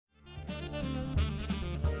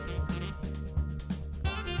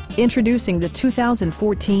Introducing the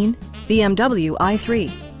 2014 BMW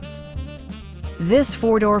i3. This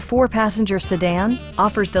four-door, four-passenger sedan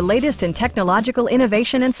offers the latest in technological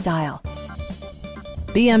innovation and style.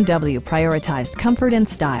 BMW prioritized comfort and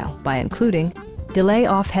style by including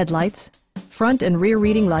delay-off headlights, front and rear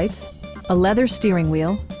reading lights, a leather steering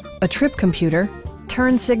wheel, a trip computer,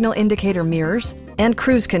 turn signal indicator mirrors, and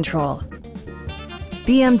cruise control.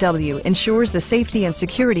 BMW ensures the safety and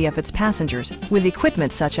security of its passengers with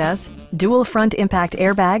equipment such as dual front impact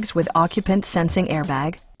airbags with occupant sensing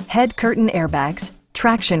airbag, head curtain airbags,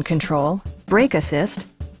 traction control, brake assist,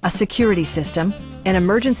 a security system, an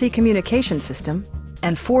emergency communication system,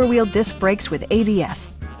 and four-wheel disc brakes with ABS.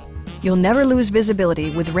 You'll never lose visibility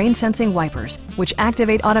with rain-sensing wipers, which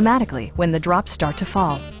activate automatically when the drops start to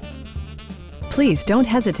fall. Please don't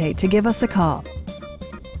hesitate to give us a call.